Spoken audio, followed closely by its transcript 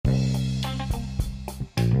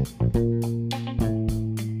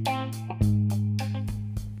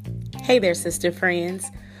Hey there, sister friends.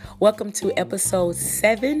 Welcome to episode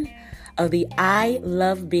 7 of the I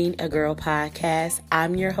Love Being a Girl podcast.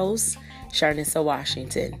 I'm your host, Sharnissa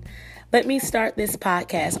Washington. Let me start this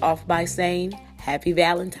podcast off by saying Happy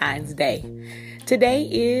Valentine's Day. Today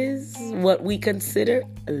is what we consider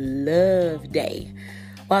Love Day.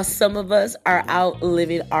 While some of us are out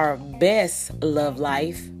living our best love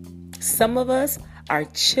life, some of us are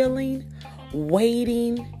chilling,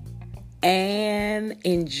 waiting, and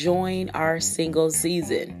enjoying our single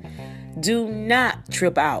season. Do not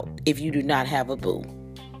trip out if you do not have a boo.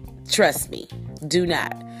 Trust me, do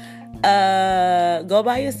not. Go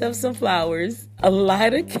buy yourself some flowers,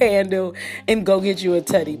 light a candle, and go get you a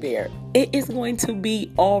teddy bear. It is going to be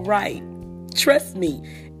all right. Trust me,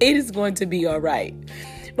 it is going to be all right.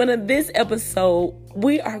 But in this episode,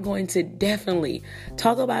 we are going to definitely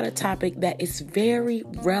talk about a topic that is very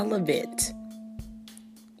relevant.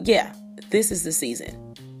 Yeah, this is the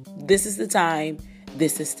season. This is the time.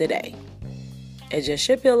 This is today. Adjust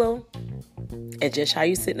your pillow. Adjust how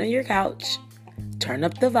you're sitting on your couch. Turn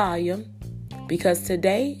up the volume. Because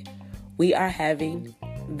today, we are having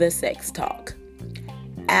the sex talk.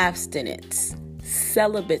 Abstinence.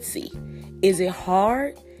 Celibacy. Is it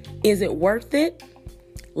hard? Is it worth it?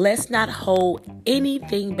 Let's not hold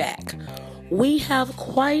anything back. We have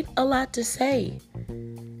quite a lot to say.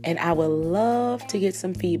 And I would love to get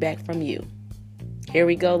some feedback from you. Here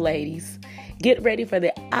we go, ladies. Get ready for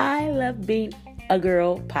the I Love Being a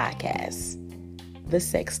Girl podcast. The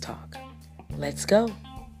sex talk. Let's go.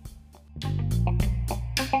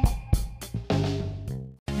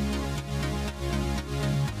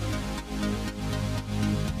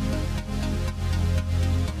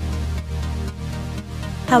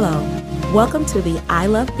 Hello. Welcome to the I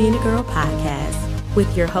Love Being a Girl podcast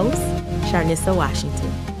with your host, Sharnissa Washington.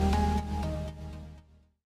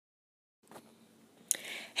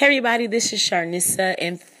 Hey everybody, this is Sharnissa,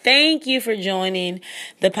 and thank you for joining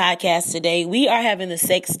the podcast today. We are having the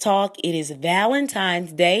sex talk. It is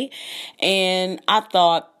Valentine's Day, and I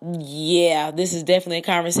thought, this is definitely a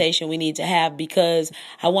conversation we need to have because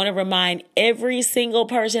I want to remind every single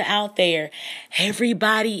person out there,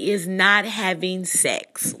 everybody is not having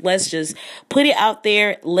sex. Let's just put it out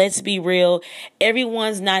there. Let's be real.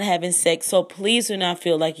 Everyone's not having sex, so please do not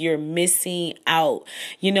feel like you're missing out.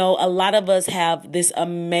 You know, a lot of us have this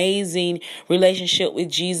amazing relationship with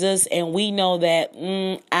Jesus, and we know that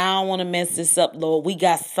I don't want to mess this up, Lord. We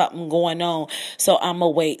got something going on, so I'm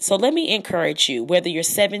going to wait. So let me encourage you, whether you're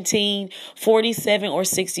 17, 47, or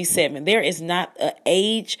 67, there is not an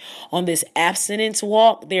age on this abstinence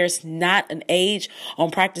walk. There's not an age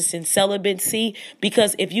on practicing celibacy,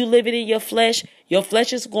 because if you live it in your flesh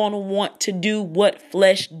is going to want to do what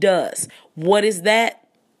flesh does. What is that?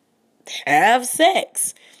 Have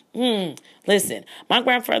sex. Listen, my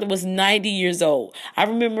grandfather was 90 years old. I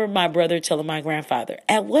remember my brother telling my grandfather,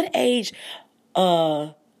 at what age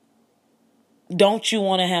don't you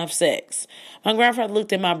want to have sex? My grandfather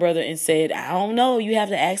looked at my brother and said, I don't know. You have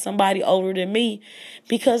to ask somebody older than me,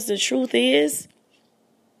 because the truth is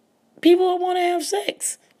people want to have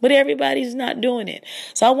sex, but everybody's not doing it.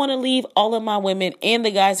 So I want to leave all of my women and the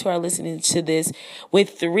guys who are listening to this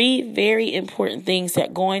with 3 very important things that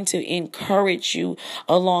are going to encourage you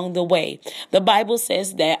along the way. The Bible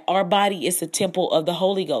says that our body is the temple of the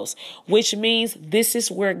Holy Ghost, which means this is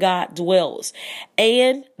where God dwells.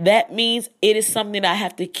 And that means it is something I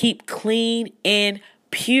have to keep clean and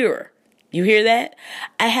pure. You hear that?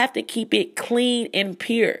 I have to keep it clean and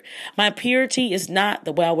pure. My purity is not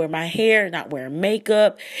the way I wear my hair, not wearing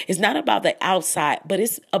makeup. It's not about the outside, but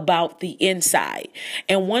it's about the inside.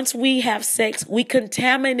 And once we have sex, we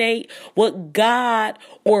contaminate what God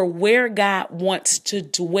or where God wants to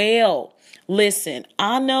dwell. Listen,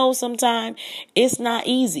 I know sometimes it's not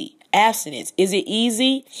easy. Abstinence. Is it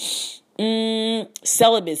easy?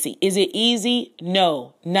 Celibacy. Is it easy?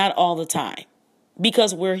 No, not all the time.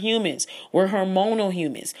 Because we're humans. We're hormonal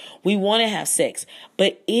humans. We want to have sex,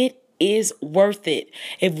 but it is worth it.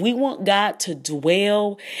 If we want God to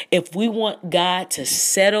dwell, if we want God to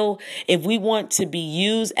settle, if we want to be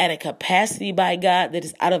used at a capacity by God that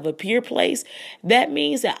is out of a pure place, that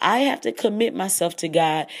means that I have to commit myself to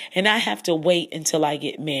God, and I have to wait until I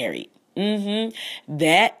get married.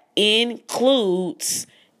 That includes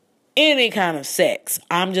any kind of sex.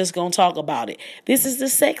 I'm just going to talk about it. This is the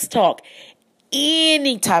sex talk.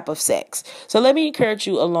 Any type of sex. So let me encourage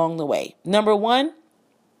you along the way. Number one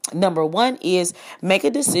is make a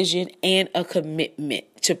decision and a commitment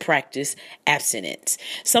to practice abstinence.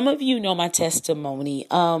 Some of you know my testimony.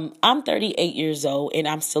 I'm 38 years old and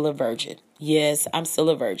I'm still a virgin. Yes, I'm still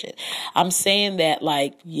a virgin. I'm saying that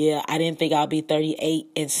I didn't think I'll be 38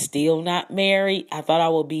 and still not married. I thought I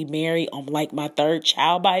would be married on my third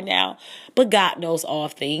child by now. But God knows all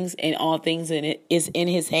things, and all things in it is in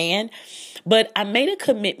his hand. But I made a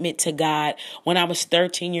commitment to God when I was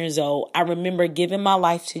 13 years old. I remember giving my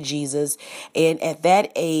life to Jesus. And at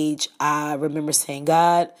that age, I remember saying,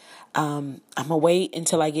 God, I'm going to wait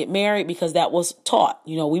until I get married, because that was taught.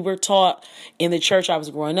 We were taught in the church I was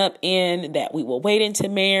growing up in that we will wait into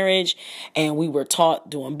marriage, and we were taught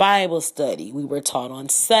doing Bible study. We were taught on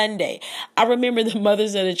Sunday. I remember the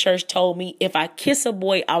mothers of the church told me if I kiss a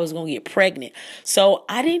boy, I was going to get pregnant. So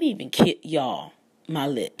I didn't even kiss my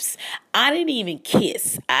lips. I didn't even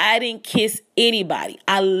kiss. I didn't kiss anybody.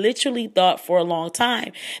 I literally thought for a long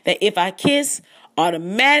time that if I kiss,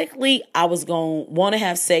 automatically I was going to want to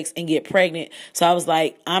have sex and get pregnant. So I was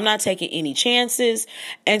like, I'm not taking any chances.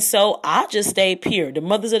 And so I just stayed pure. The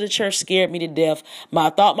mothers of the church scared me to death. I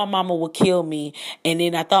thought my mama would kill me. And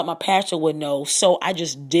then I thought my pastor would know. So I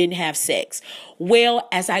just didn't have sex. Well,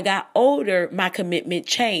 as I got older, my commitment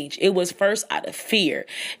changed. It was first out of fear.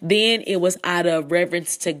 Then it was out of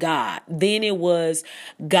reverence to God. Then it was,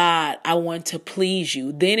 God, I want to please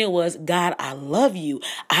you. Then it was, God, I love you.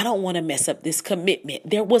 I don't want to mess up this commitment.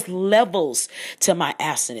 There was levels to my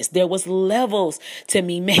abstinence. There was levels to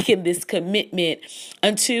me making this commitment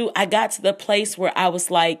until I got to the place where I was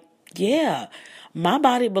like, yeah, my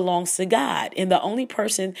body belongs to God. And the only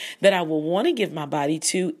person that I will want to give my body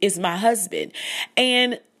to is my husband.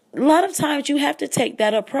 And a lot of times you have to take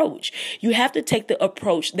that approach. You have to take the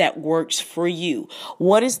approach that works for you.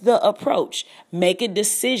 What is the approach? Make a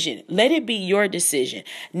decision. Let it be your decision.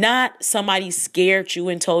 Not somebody scared you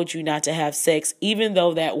and told you not to have sex, even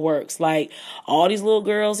though that works. Like all these little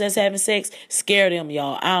girls that's having sex, scare them,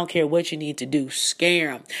 y'all. I don't care what you need to do.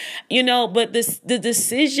 Scare them. But the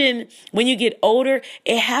decision when you get older,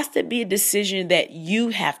 it has to be a decision that you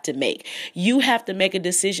have to make. You have to make a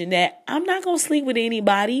decision that I'm not going to sleep with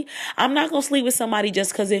anybody. I'm not going to sleep with somebody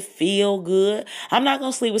just because it feel good. I'm not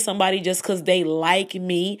going to sleep with somebody just because they like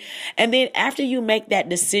me. And then after you make that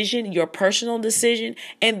decision, your personal decision,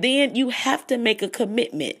 and then you have to make a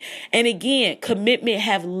commitment. And again, commitment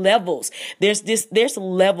have levels. There's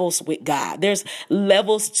levels with God. There's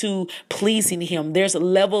levels to pleasing him. There's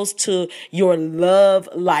levels to your love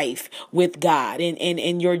life with God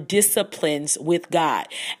and your disciplines with God.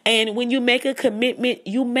 And when you make a commitment,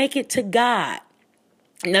 you make it to God.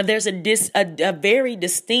 Now, there's a very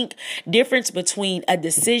distinct difference between a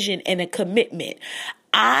decision and a commitment.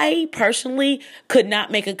 I personally could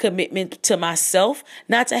not make a commitment to myself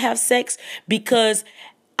not to have sex because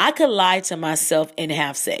I could lie to myself and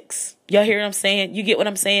have sex. Y'all hear what I'm saying? You get what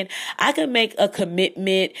I'm saying? I can make a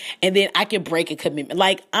commitment and then I can break a commitment.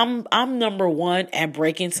 Like I'm number one at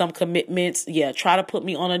breaking some commitments. Yeah, try to put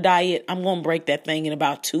me on a diet. I'm going to break that thing in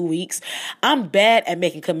about 2 weeks. I'm bad at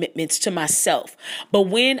making commitments to myself. But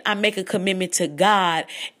when I make a commitment to God,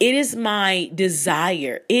 it is my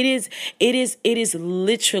desire. It is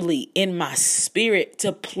literally in my spirit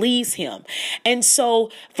to please him. And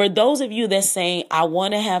so for those of you that's saying, I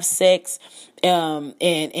want to have sex, and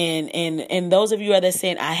those of you that are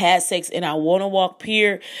saying I had sex and I want to walk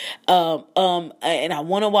pure, and I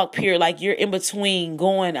want to walk pure, like you're in between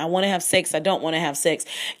going, I want to have sex, I don't want to have sex.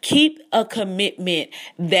 Keep a commitment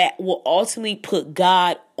that will ultimately put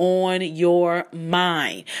God on your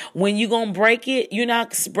mind. When you're going to break it, you're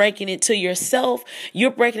not breaking it to yourself.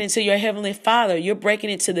 You're breaking it to your heavenly Father. You're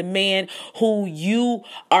breaking it to the man who you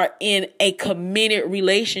are in a committed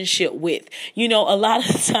relationship with. A lot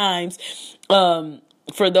of times,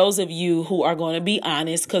 for those of you who are going to be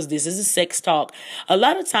honest, because this is a sex talk, a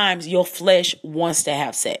lot of times your flesh wants to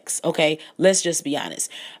have sex. Okay, let's just be honest.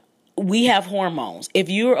 We have hormones. If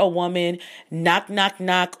you're a woman, knock, knock,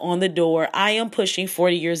 knock on the door. I am pushing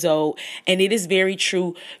 40 years old, and it is very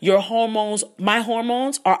true. My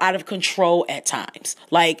hormones are out of control at times.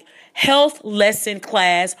 Like health lesson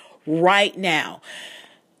class right now.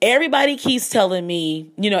 Everybody keeps telling me,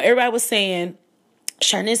 everybody was saying,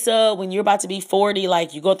 Sharnissa, when you're about to be 40,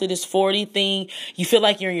 like you go through this 40 thing, you feel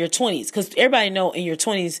like you're in your 20s, because everybody know in your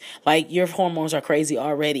 20s, like your hormones are crazy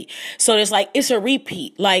already. So it's a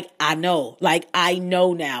repeat. I know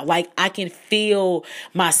now, I can feel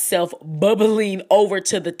myself bubbling over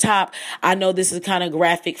to the top. I know this is kind of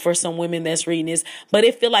graphic for some women that's reading this, but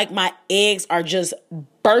it feel like my eggs are just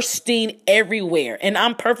bursting everywhere, and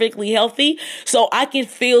I'm perfectly healthy. So I can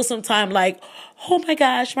feel sometimes like, oh my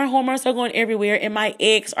gosh, my hormones are going everywhere and my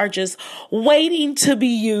eggs are just waiting to be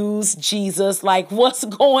used. Jesus, like, what's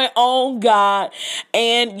going on, God?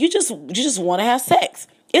 And you just want to have sex.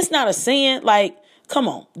 It's not a sin. Like, come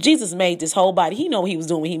on. Jesus made this whole body. He know what he was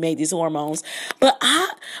doing when he made these hormones. But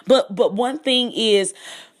one thing is,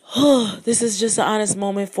 this is just an honest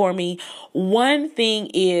moment for me. One thing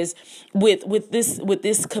is with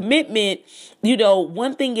this commitment,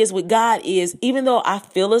 one thing is with God is, even though I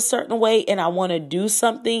feel a certain way and I want to do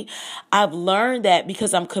something, I've learned that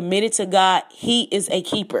because I'm committed to God, he is a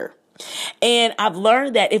keeper. And I've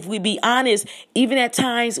learned that if we be honest, even at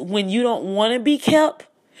times when you don't want to be kept,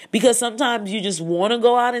 because sometimes you just want to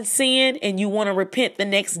go out and sin and you want to repent the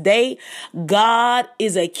next day, God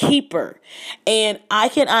is a keeper. And I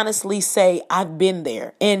can honestly say I've been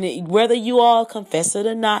there. And whether you all confess it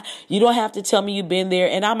or not, you don't have to tell me you've been there.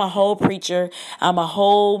 And I'm a whole preacher. I'm a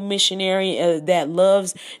whole missionary that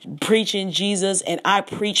loves preaching Jesus. And I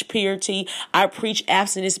preach purity. I preach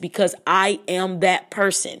abstinence because I am that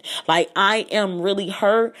person. Like, I am really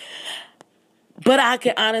her. But I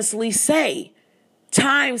can honestly say,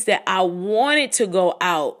 times that I wanted to go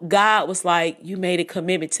out, God was like, you made a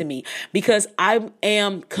commitment to me, because I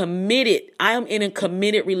am committed. I am in a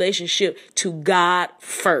committed relationship to God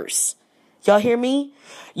first. Y'all hear me?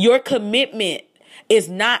 Your commitment is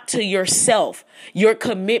not to yourself. Your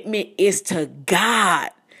commitment is to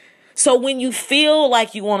God. So when you feel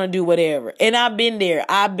like you want to do whatever, and I've been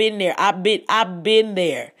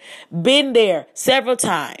there several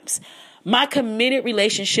times. My committed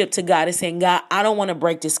relationship to God is saying, God, I don't want to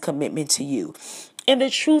break this commitment to you. And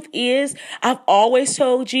the truth is, I've always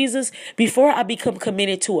told Jesus, before I become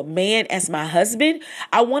committed to a man as my husband,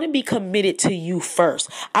 I want to be committed to you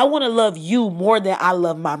first. I want to love you more than I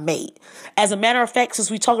love my mate. As a matter of fact,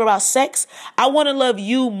 since we talking about sex, I want to love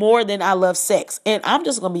you more than I love sex. And I'm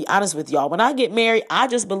just going to be honest with y'all. When I get married, I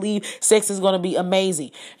just believe sex is going to be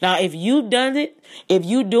amazing. Now, if you done it, if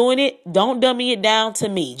you doing it, don't dummy it down to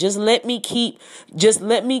me. Just let me keep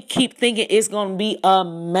thinking it's going to be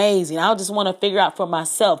amazing. I just want to figure out for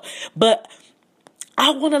myself. But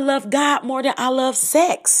I want to love God more than I love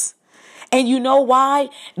sex. And you know why?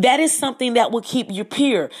 That is something that will keep you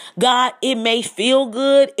pure. God, it may feel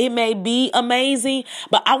good. It may be amazing,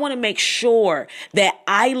 but I want to make sure that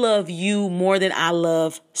I love you more than I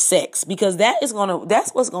love sex, because that's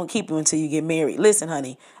what's going to keep you until you get married. Listen,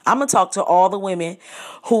 honey, I'm going to talk to all the women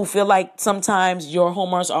who feel like sometimes your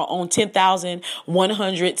hormones are on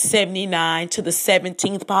 10,179 to the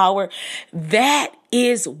 17th power. That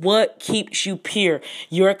is what keeps you pure,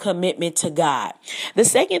 your commitment to God. The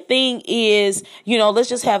second thing is, let's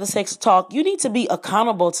just have a sex talk. You need to be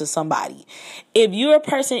accountable to somebody. If you're a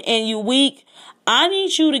person and you're weak, I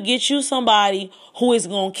need you to get you somebody who is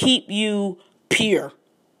going to keep you pure.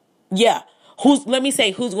 Yeah. Who's going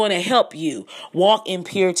to help you walk in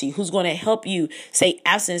purity? Who's going to help you say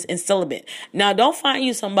abstinence and celibate? Now, don't find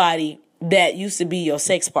you somebody that used to be your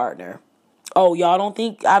sex partner. Oh, y'all don't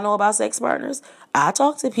think I know about sex partners? I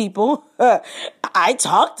talk to people. I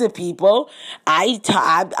talk to people. I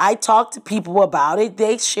talk to people about it.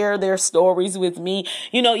 They share their stories with me.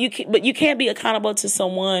 But you can't be accountable to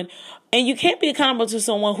someone. And you can't be accountable to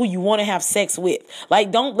someone who you want to have sex with.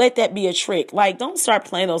 Like, don't let that be a trick. Like, don't start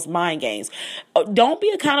playing those mind games. Don't be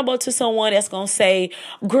accountable to someone that's going to say,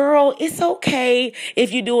 girl, it's okay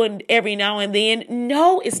if you do it every now and then.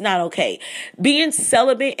 No, it's not okay. Being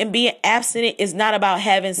celibate and being abstinent is not about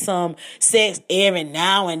having some sex every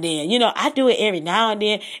now and then. I do it every now and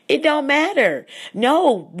then. It don't matter.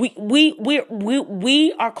 No,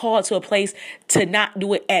 we are called to a place to not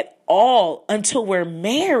do it at all until we're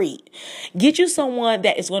married. Get you someone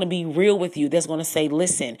that is going to be real with you, that's going to say,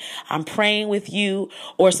 listen, I'm praying with you,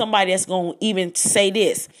 or somebody that's going to even say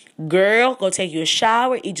this, girl, go take you a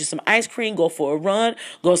shower, eat you some ice cream, go for a run,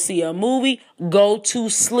 go see a movie, go to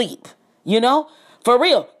sleep. For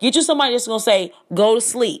real, get you somebody that's going to say, go to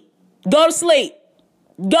sleep, go to sleep,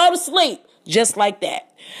 go to sleep, just like that.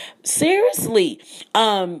 Seriously,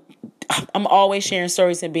 I'm always sharing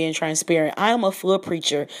stories and being transparent. I am a full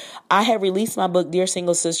preacher. I have released my book, Dear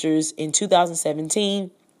Single Sisters, in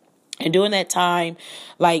 2017. And during that time,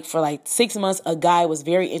 like for like 6 months, a guy was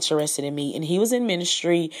very interested in me, and he was in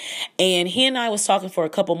ministry, and he and I was talking for a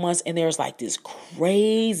couple months, and there's like this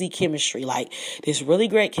crazy chemistry, like this really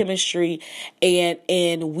great chemistry.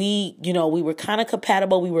 And we, we were kind of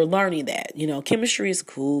compatible. We were learning that, chemistry is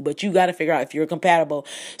cool, but you got to figure out if you're compatible.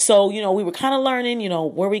 So, we were kind of learning,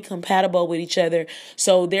 were we compatible with each other?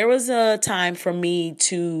 So there was a time for me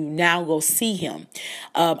to now go see him.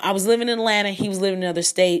 I was living in Atlanta. He was living in another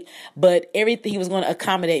state. But everything, he was going to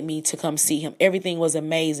accommodate me to come see him. Everything was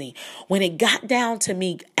amazing. When it got down to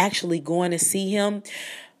me actually going to see him,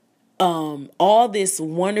 all this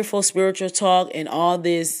wonderful spiritual talk and all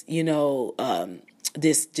this,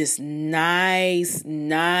 this just nice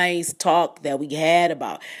talk that we had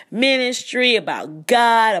about ministry, about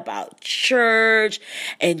God, about church,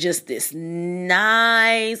 and just this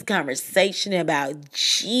nice conversation about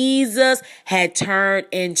Jesus had turned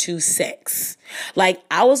into sex. Like,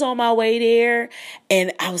 I was on my way there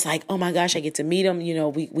and I was like, oh my gosh, I get to meet him.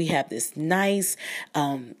 We have this nice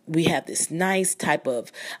type of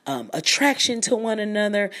attraction to one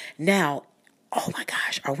another. Now, oh my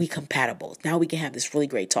gosh, are we compatible? Now we can have this really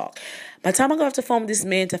great talk. By the time I got off the phone with this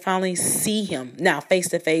man to finally see him, now face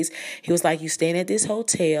to face, he was like, you staying at this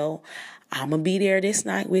hotel. I'm going to be there this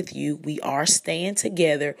night with you. We are staying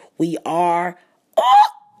together. What?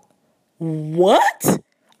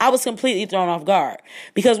 I was completely thrown off guard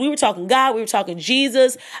because we were talking God, we were talking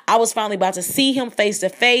Jesus. I was finally about to see him face to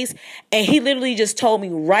face. And he literally just told me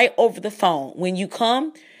right over the phone, when you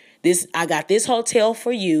come, I got this hotel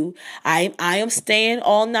for you. I am staying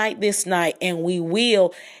all night this night, and we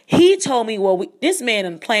will. He told me, this man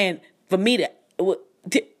is planned for me to,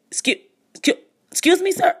 excuse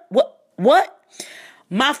me, sir. What?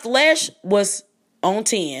 My flesh was on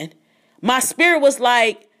 10. My spirit was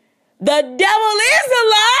like, the devil is a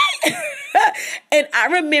lie. And I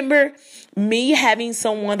remember me having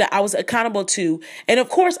someone that I was accountable to. And of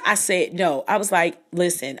course I said no. I was like,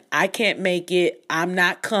 listen, I can't make it. I'm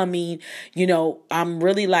not coming. I'm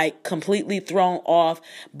really like completely thrown off,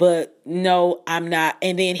 but no, I'm not.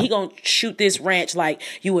 And then he gonna shoot this ranch like,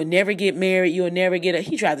 you will never get married. You will never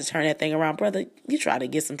he tried to turn that thing around. Brother, you try to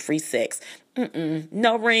get some free sex.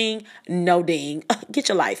 No ring, no ding. Get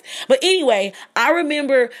your life. But anyway, I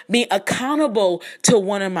remember being accountable to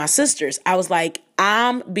one of my sisters. I was like,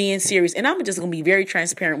 I'm being serious, and I'm just going to be very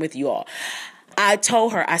transparent with you all. I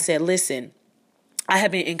told her, I said, listen, I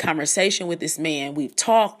have been in conversation with this man. We've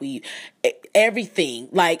talked, everything.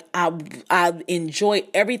 Like, I enjoy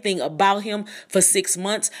everything about him for 6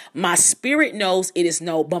 months. My spirit knows it is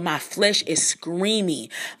no, but my flesh is screaming.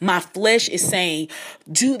 My flesh is saying,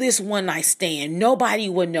 do this one night stand. Nobody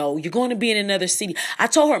will know. You're going to be in another city. I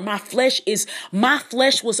told her my flesh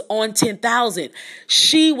was on 10,000.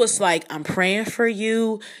 She was like, I'm praying for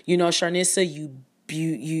you. Sharnissa,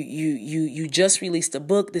 you just released a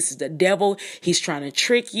book. This is the devil. He's trying to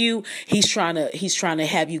trick you. He's trying to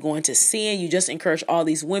have you go into sin. You just encourage all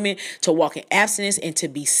these women to walk in abstinence and to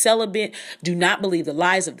be celibate. Do not believe the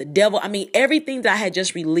lies of the devil. I mean, everything that I had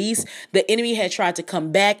just released, the enemy had tried to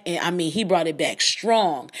come back, and he brought it back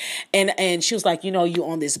strong. And she was like, you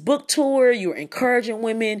on this book tour, you're encouraging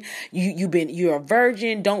women. You're a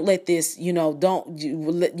virgin. Don't let this,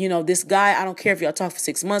 this guy, I don't care if y'all talk for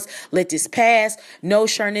 6 months, let this pass. No,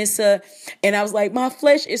 Sharnissa. And I was like, my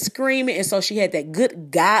flesh is screaming. And so she had that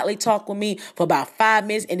good godly talk with me for about 5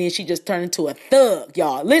 minutes. And then she just turned into a thug,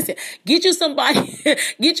 y'all. Listen, get you somebody,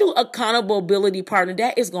 get you a accountability partner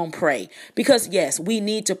that is going to pray. Because yes, we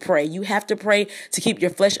need to pray. You have to pray to keep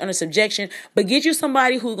your flesh under subjection. But get you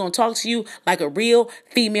somebody who's going to talk to you like a real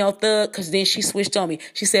female thug. Because then she switched on me.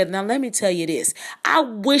 She said, now let me tell you this. I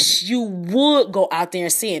wish you would go out there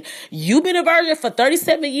and sin. You've been a virgin for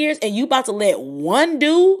 37 years and you about to let one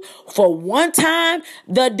dude for one time.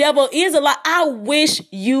 The devil is a lie. I wish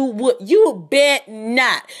you would. You bet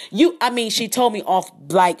not. She told me off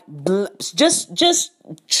like just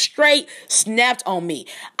straight snapped on me.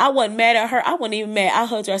 I wasn't mad at her. I wasn't even mad. I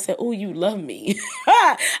hugged her. I said, oh, you love me.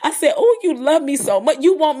 I said, oh, you love me so much.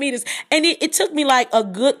 You want me to. And it took me like a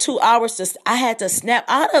good 2 hours I had to snap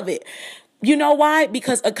out of it. You know why?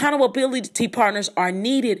 Because accountability partners are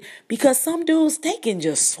needed, because some dudes, they can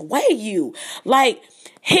just sway you. Like,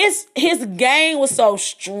 His game was so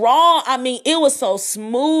strong. I mean, it was so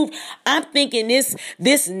smooth. I'm thinking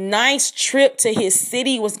this nice trip to his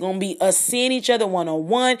city was gonna be us seeing each other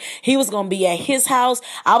one-on-one. He was gonna be at his house.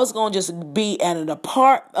 I was gonna just be at an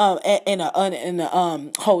in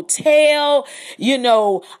a hotel. You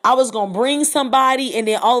know, I was gonna bring somebody, and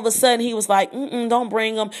then all of a sudden he was like, "Don't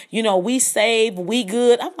bring them. You know, we saved, we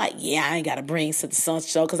good." I'm like, "Yeah, I ain't gotta bring such so,"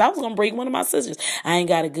 because I was gonna bring one of my sisters. I ain't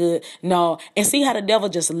got a good no, and see how the devil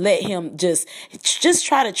just let him just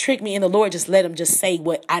try to trick me, and the Lord just let him just say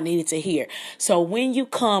what I needed to hear. So when you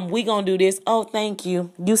come, we gonna do this. Oh, thank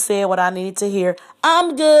you. You said what I needed to hear.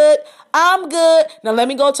 I'm good. Now let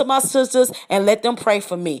me go to my sisters and let them pray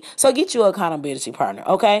for me. So get you an accountability partner,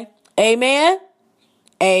 okay? Amen.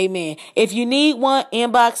 Amen. If you need one,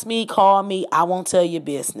 inbox me, call me. I won't tell your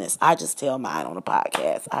business. I just tell mine on the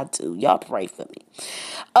podcast. I do. Y'all pray for me.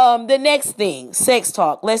 The next thing, sex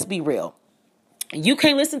talk. Let's be real. You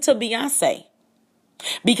can't listen to Beyonce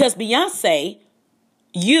because Beyonce,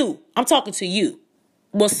 I'm talking to you.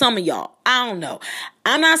 Well, some of y'all, I don't know.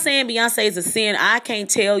 I'm not saying Beyonce is a sin. I can't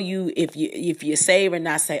tell you if you're saved or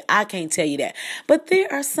not saved. I can't tell you that. But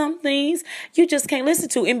there are some things you just can't listen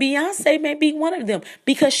to. And Beyonce may be one of them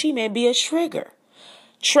because she may be a trigger.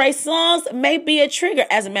 Trey Songz may be a trigger.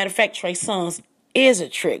 As a matter of fact, Trey Songz is a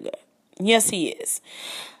trigger. Yes, he is.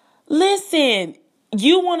 Listen,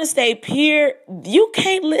 you want to stay pure. You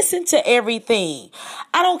can't listen to everything.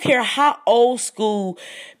 I don't care how old school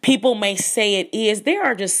people may say it is. There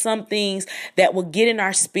are just some things that will get in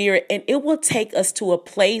our spirit, and it will take us to a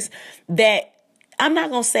place that I'm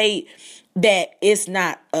not going to say that it's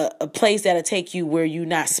not a place that'll take you where you're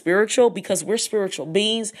not spiritual, because we're spiritual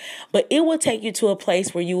beings, but it will take you to a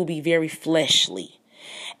place where you will be very fleshly.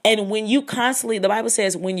 And when you constantly, the Bible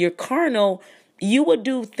says, when you're carnal, you will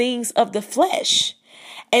do things of the flesh.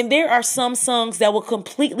 And there are some songs that will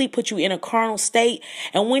completely put you in a carnal state.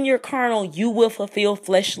 And when you're carnal, you will fulfill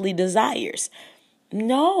fleshly desires.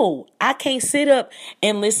 No, I can't sit up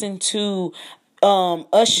and listen to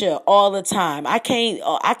Usher all the time. I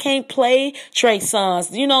can't play Trey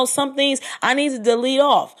Songz. You know, some things I need to delete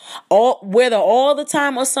off. Whether all the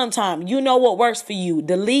time or sometime. You know what works for you.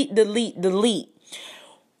 Delete.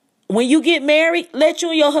 When you get married, let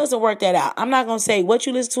you and your husband work that out. I'm not going to say what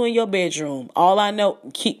you listen to in your bedroom. All I know,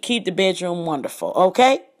 keep the bedroom wonderful.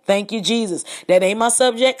 Okay? Thank you, Jesus. That ain't my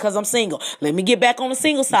subject because I'm single. Let me get back on the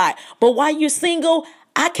single side. But while you're single,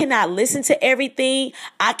 I cannot listen to everything.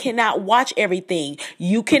 I cannot watch everything.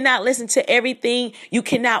 You cannot listen to everything. You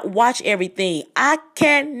cannot watch everything. I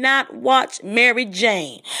cannot watch Mary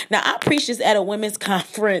Jane. Now, I preached this at a women's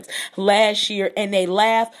conference last year and they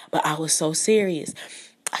laughed, but I was so serious.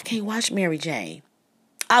 I can't watch Mary Jane.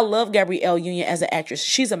 I love Gabrielle Union as an actress.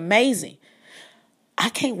 She's amazing. I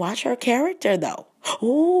can't watch her character, though.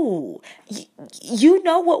 Ooh, you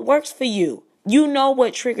know what works for you. You know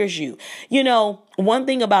what triggers you. You know, one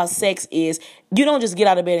thing about sex is you don't just get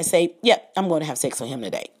out of bed and say, yep, I'm going to have sex with him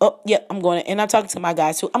today. Oh, yep, and I'm talking to my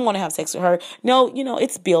guys too. I'm going to have sex with her. No, you know,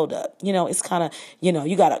 it's build up. You know, it's kind of, you know,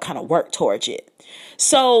 you got to kind of work towards it.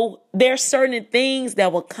 So there's certain things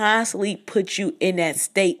that will constantly put you in that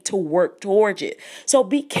state to work towards it. So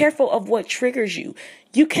be careful of what triggers you.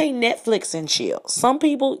 You can't Netflix and chill. Some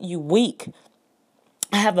people, you weak.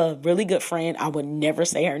 I have a really good friend. I would never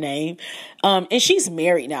say her name. And she's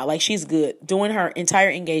married now. Like, she's good. Doing her entire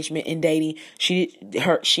engagement and dating. She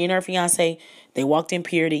and her fiance, they walked in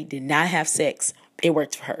purity, did not have sex. It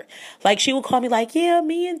worked for her. Like, she would call me like, yeah,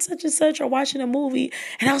 me and such are watching a movie.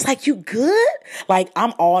 And I was like, you good? Like,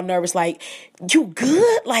 I'm all nervous. Like, you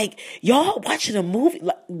good? Like, y'all watching a movie?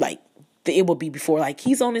 Like, it would be before, like,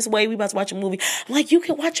 he's on his way, we about to watch a movie. I'm like, you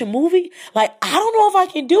can watch a movie? Like, I don't know if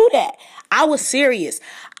I can do that. I was serious.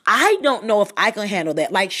 I don't know if I can handle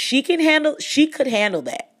that. Like, she could handle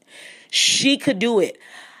that. She could do it.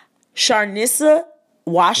 Sharnissa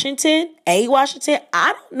Washington,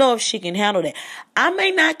 I don't know if she can handle that. I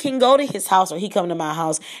may not can go to his house or he come to my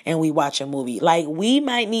house and we watch a movie. Like, we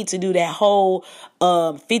might need to do that whole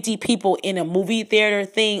 50 people in a movie theater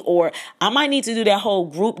thing, or I might need to do that whole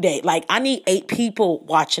group date. Like, I need 8 people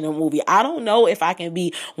watching a movie. I don't know if I can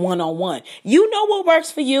be one-on-one. You know what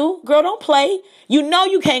works for you. Girl, don't play. You know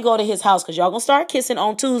you can't go to his house because y'all gonna start kissing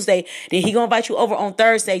on Tuesday. Then he gonna invite you over on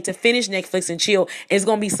Thursday to finish Netflix and chill. It's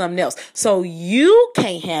gonna be something else. So you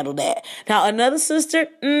can't handle that. Now, another sister,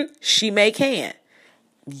 she may can.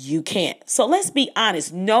 You can't. So let's be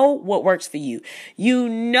honest. Know what works for you. You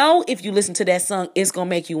know, if you listen to that song, it's going to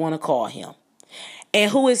make you want to call him.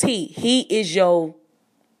 And who is he? He is your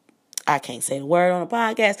I can't say the word on the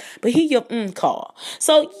podcast, but he your call.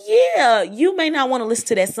 So yeah, you may not want to listen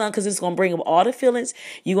to that song because it's going to bring up all the feelings.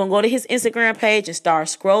 You're going to go to his Instagram page and start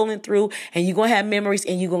scrolling through, and you're going to have memories,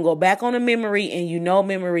 and you're going to go back on a memory, and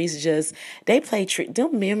memories just, they play trick.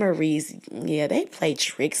 Them memories, yeah, they play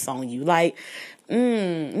tricks on you. Like,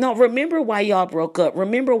 no, remember why y'all broke up.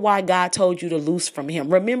 Remember why God told you to loose from him.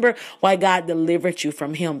 Remember why God delivered you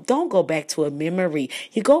from him. Don't go back to a memory.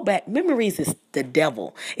 You go back. Memories is the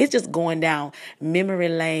devil. It's just going down memory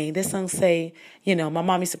lane. This song say, my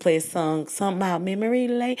mom used to play a song, something about memory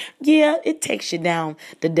lane. Yeah, it takes you down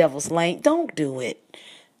the devil's lane. Don't do it.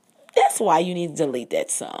 That's why you need to delete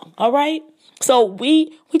that song. All right. So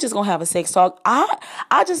we just gonna have a sex talk.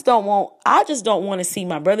 I just don't want to see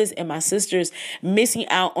my brothers and my sisters missing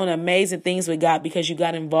out on amazing things with God because you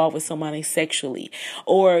got involved with somebody sexually,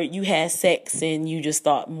 or you had sex and you just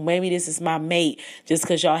thought maybe this is my mate just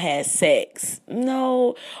because y'all had sex.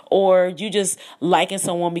 No, or you just liking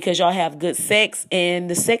someone because y'all have good sex, and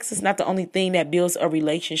the sex is not the only thing that builds a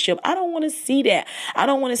relationship. I don't want to see that. I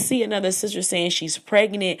don't want to see another sister saying she's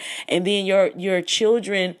pregnant and then your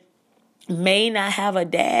children may not have a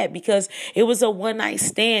dad because it was a one-night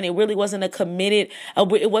stand. It really wasn't a committed,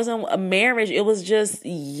 it wasn't a marriage. It was just,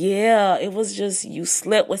 you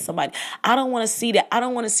slept with somebody. I don't want to see that. I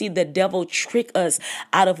don't want to see the devil trick us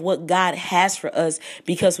out of what God has for us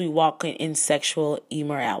because we walk in sexual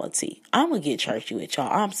immorality. I'm going to get churchy with y'all.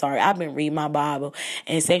 I'm sorry. I've been reading my Bible,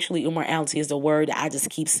 and sexual immorality is the word that I just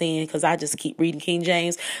keep saying because I just keep reading King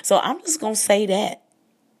James. So I'm just going to say that.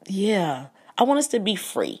 Yeah. I want us to be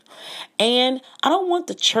free. And I don't want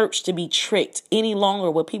the church to be tricked any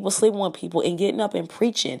longer with people sleeping with people and getting up and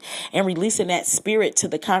preaching and releasing that spirit to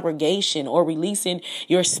the congregation, or releasing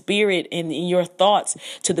your spirit and your thoughts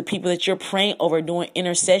to the people that you're praying over doing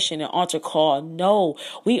intercession and altar call. No,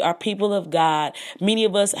 we are people of God. Many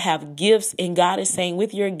of us have gifts, and God is saying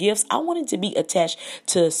with your gifts, I want it to be attached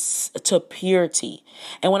to purity.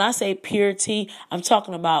 And when I say purity, I'm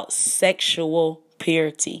talking about sexual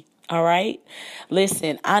purity. All right.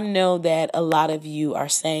 Listen, I know that a lot of you are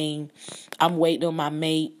saying, I'm waiting on my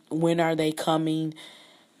mate. When are they coming?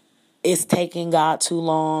 It's taking God too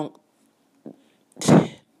long.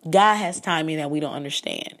 God has timing that we don't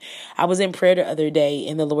understand. I was in prayer the other day,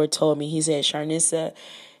 and the Lord told me, he said, Sharnissa,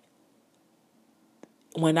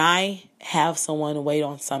 when I have someone wait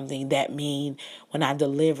on something, that means when I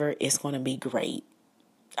deliver, it's going to be great.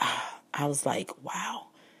 I was like, wow.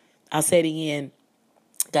 I'll say it again.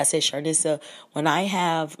 God said, Sharnissa, when I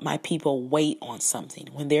have my people wait on something,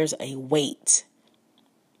 when there's a wait,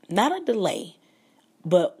 not a delay,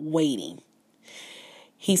 but waiting,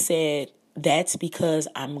 he said, that's because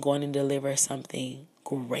I'm going to deliver something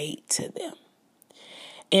great to them.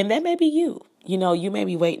 And that may be you. You may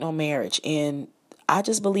be waiting on marriage. And I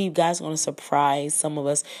just believe God's going to surprise some of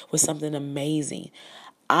us with something amazing.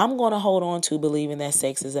 I'm going to hold on to believing that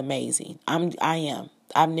sex is amazing. I am.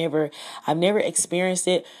 I've never experienced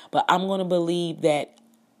it, but I'm going to believe that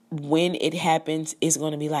when it happens, it's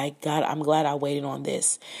going to be like, God, I'm glad I waited on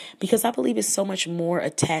this, because I believe it's so much more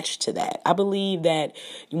attached to that. I believe that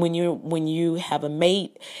when you have a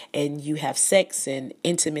mate and you have sex and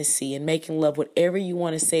intimacy and making love, whatever you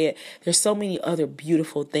want to say it, there's so many other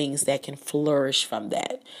beautiful things that can flourish from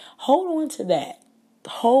that. Hold on to that.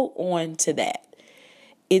 Hold on to that.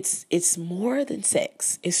 It's more than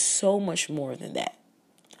sex. It's so much more than that.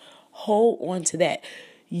 Hold on to that.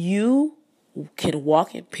 You can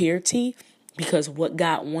walk in purity because what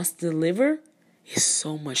God wants to deliver is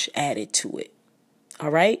so much added to it. All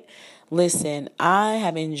right? Listen, I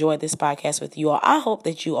have enjoyed this podcast with you all. I hope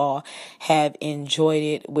that you all have enjoyed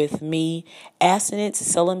it with me. Abstinence,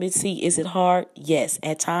 celibacy, is it hard? Yes.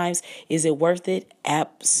 At times, is it worth it?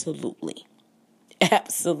 Absolutely.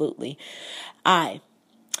 Absolutely.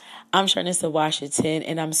 I'm Sharnissa Washington,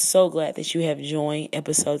 and I'm so glad that you have joined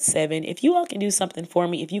episode 7. If you all can do something for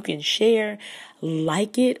me, if you can share,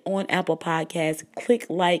 like it on Apple Podcasts,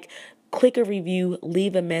 click a review,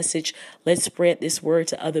 leave a message. Let's spread this word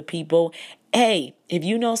to other people. Hey, if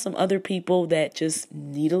you know some other people that just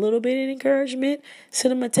need a little bit of encouragement,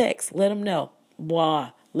 send them a text. Let them know.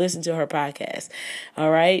 Wow. Listen to her podcast. All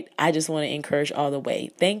right. I just want to encourage all the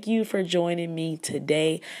way. Thank you for joining me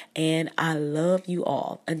today. And I love you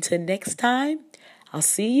all. Until next time, I'll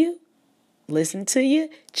see you, listen to you,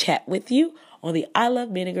 chat with you on the I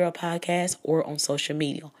Love Being a Girl podcast or on social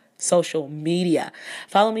media.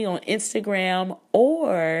 Follow me on Instagram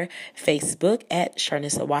or Facebook at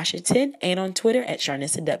Sharnissa Washington and on Twitter at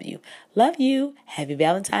Sharnissa W. Love you. Happy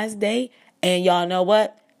Valentine's Day. And y'all know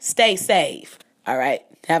what? Stay safe. All right.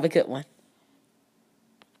 Have a good one.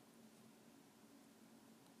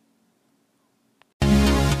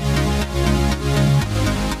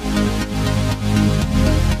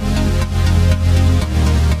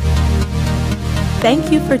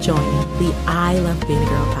 Thank you for joining the I Love Being a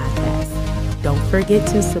Girl podcast. Don't forget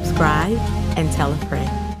to subscribe and tell a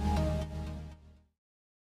friend.